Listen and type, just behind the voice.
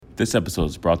This episode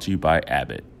is brought to you by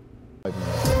Abbott.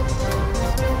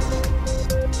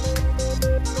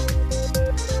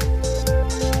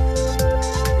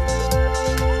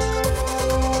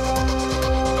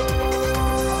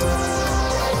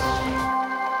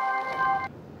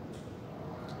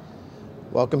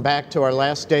 Welcome back to our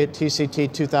last day at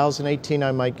TCT 2018.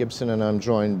 I'm Mike Gibson and I'm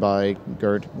joined by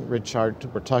Gert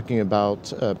Ritschard. We're talking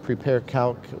about Prepare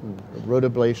Calc,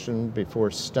 rotablation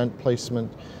before stent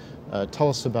placement. Tell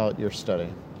us about your study.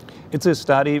 It's a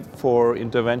study for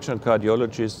interventional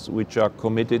cardiologists which are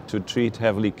committed to treat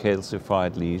heavily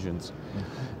calcified lesions.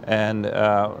 And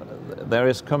there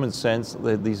is common sense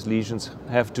that these lesions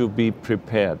have to be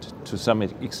prepared to some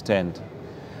extent.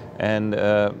 And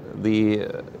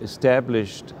the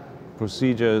established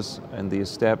procedures and the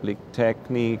established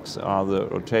techniques are the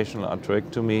rotational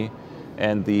atherectomy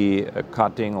and the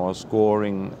cutting or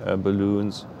scoring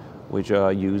balloons, which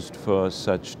are used for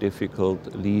such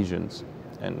difficult lesions.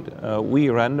 And we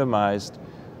randomized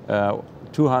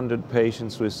 200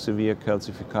 patients with severe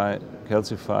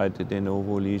calcified de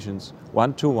novo lesions,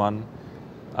 1-to-1,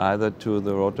 either to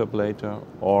the rotablator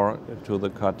or to the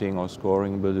cutting or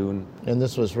scoring balloon. And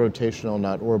this was rotational,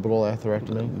 not orbital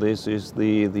atherectomy? This is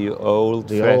the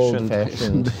old-fashioned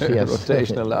yes.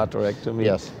 rotational atherectomy.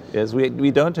 Yes. Yes,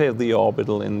 we don't have the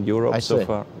orbital in Europe so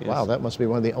far. Yes. Wow, that must be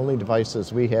one of the only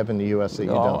devices we have in the U.S. that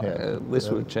you don't have. This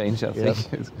will change, I yes.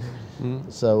 think.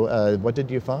 So what did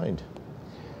you find?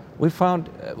 We found,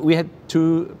 we had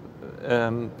two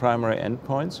primary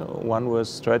endpoints. One was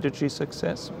strategy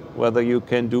success, whether you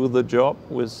can do the job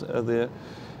with the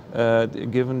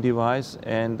given device,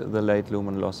 and the late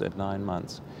lumen loss at 9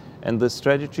 months. And the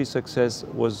strategy success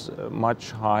was much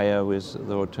higher with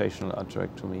the rotational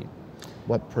atherectomy.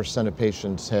 What percent of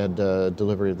patients had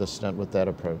delivery of the stent with that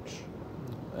approach?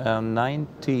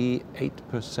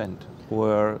 98%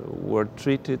 were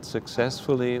treated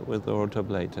successfully with the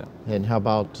rotablator. And how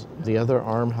about the other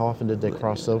arm? How often did they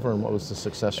cross over, and what was the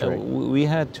success rate? We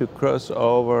had to cross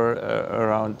over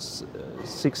around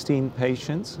 16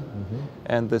 patients,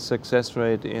 and the success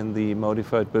rate in the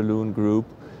modified balloon group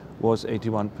was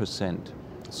 81%.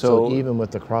 So even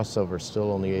with the crossover, still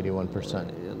only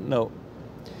 81%? No.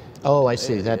 Oh, I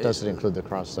see. That doesn't include the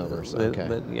crossovers.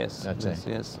 Okay. Yes. Okay.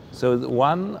 Yes. So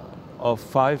 1 of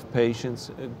 5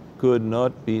 patients could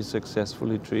not be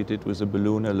successfully treated with a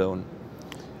balloon alone.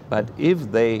 But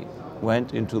if they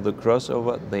went into the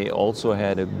crossover, they also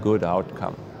had a good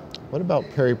outcome. What about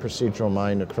periprocedural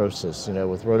myonecrosis? You know,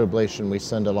 with rotablation, we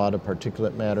send a lot of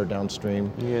particulate matter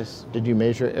downstream. Yes. Did you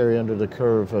measure area under the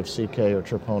curve of CK or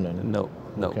troponin? No,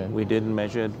 Okay. we didn't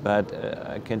measure it, but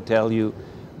I can tell you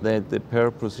that the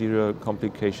periprocedural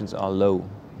complications are low.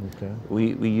 Okay.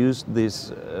 We used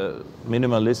this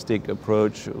minimalistic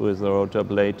approach with the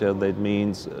rotablator. That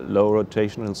means low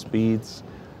rotational speeds,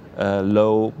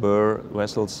 low burr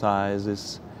vessel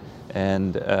sizes,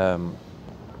 and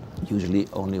usually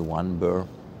only 1 burr.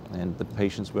 And the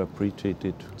patients were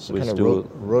pre-treated So with kind of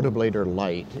rotablator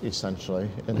light, essentially.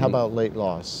 And how about late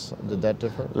loss? Did that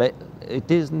differ? It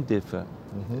doesn't differ.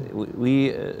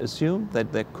 We assumed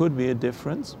that there could be a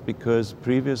difference because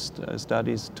previous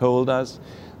studies told us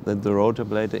that the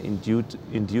rotablator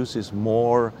induces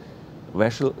more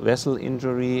vessel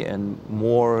injury and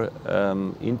more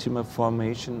intima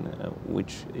formation,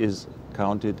 which is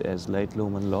counted as late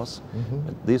lumen loss.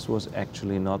 But this was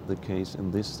actually not the case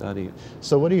in this study.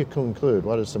 So what do you conclude?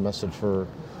 What is the message for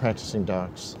practicing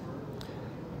docs?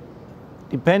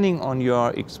 Depending on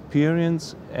your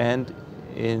experience and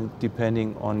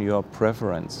depending on your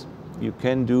preference, you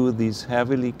can do these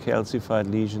heavily calcified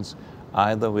lesions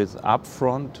either with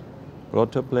upfront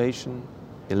rotablation,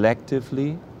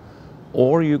 electively,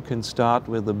 or you can start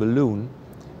with a balloon.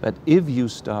 But if you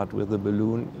start with a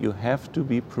balloon, you have to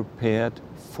be prepared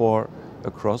for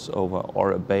a crossover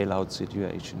or a bailout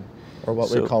situation. Or what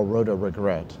we call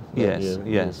roto-regret.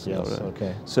 Yes.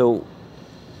 Okay. So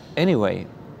anyway,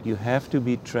 you have to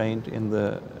be trained in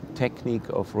the technique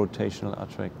of rotational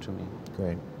atherectomy.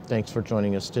 Great. Thanks for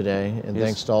joining us today, and Yes.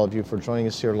 thanks to all of you for joining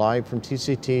us here live from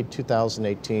TCT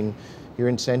 2018 here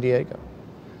in San Diego.